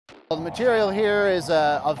The material here is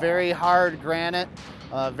a very hard granite,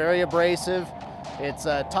 very abrasive. It's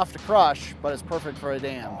tough to crush, but it's perfect for a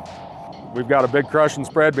dam. We've got a big crush and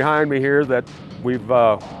spread behind me here that we've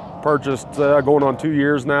purchased going on 2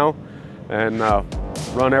 years now, and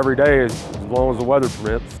run every day as long as the weather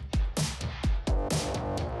permits.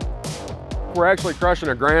 We're actually crushing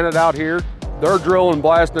a granite out here. They're drilling and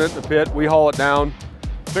blasting it in the pit. We haul it down,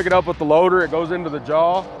 pick it up with the loader, it goes into the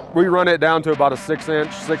jaw. We run it down to about a 6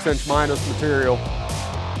 inch minus material.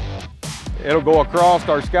 It'll go across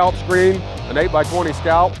our scalp screen, an 8x20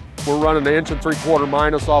 scalp. We're running an 1 3/4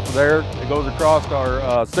 minus off of there. It goes across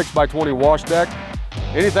our 6x20 wash deck.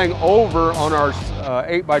 Anything over on our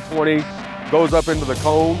 8x20 goes up into the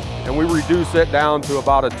cone, and we reduce it down to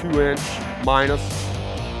about a 2 inch minus.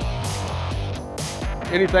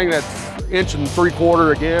 Anything that's 1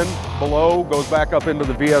 3/4 again below goes back up into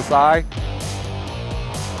the VSI.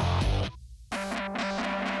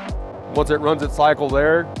 Once it runs its cycle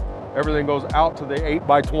there, everything goes out to the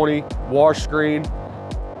 8x20 wash screen.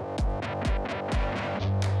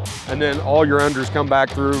 And then all your unders come back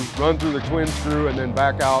through, run through the twin screw, and then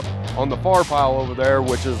back out on the far pile over there,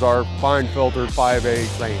 which is our fine filtered 5A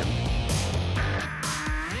sand.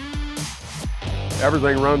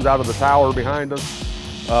 Everything runs out of the tower behind us.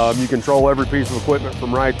 You control every piece of equipment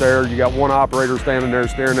from right there. You got one operator standing there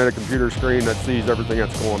staring at a computer screen that sees everything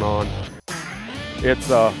that's going on.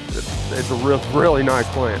 It's a really nice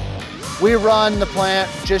plant. We run the plant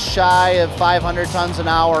just shy of 500 tons an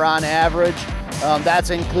hour on average.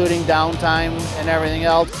 That's including downtime and everything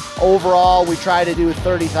else. Overall, we try to do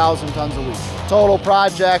 30,000 tons a week. Total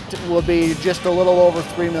project will be just a little over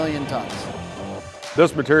 3 million tons.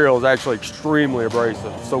 This material is actually extremely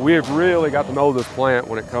abrasive, so we have really got to know this plant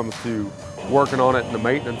when it comes to working on it and the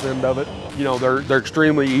maintenance end of it. You know, they're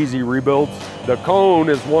extremely easy rebuilds. The cone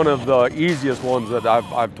is one of the easiest ones that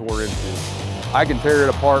I've tore into. I can tear it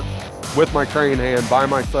apart with my crane hand by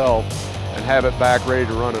myself and have it back ready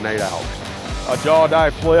to run in 8 hours. A jaw die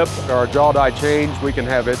flip or a jaw die change, we can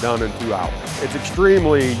have it done in 2 hours. It's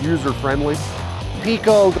extremely user-friendly.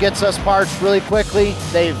 Pico gets us parts really quickly.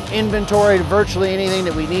 They've inventoried virtually anything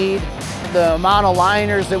that we need. The amount of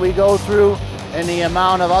liners that we go through and the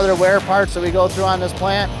amount of other wear parts that we go through on this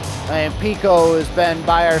plant, and Pico has been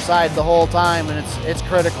by our side the whole time, and it's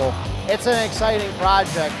critical. It's an exciting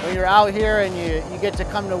project. When you're out here and you get to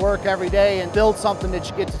come to work every day and build something that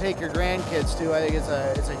you get to take your grandkids to, I think it's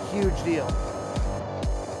a huge deal.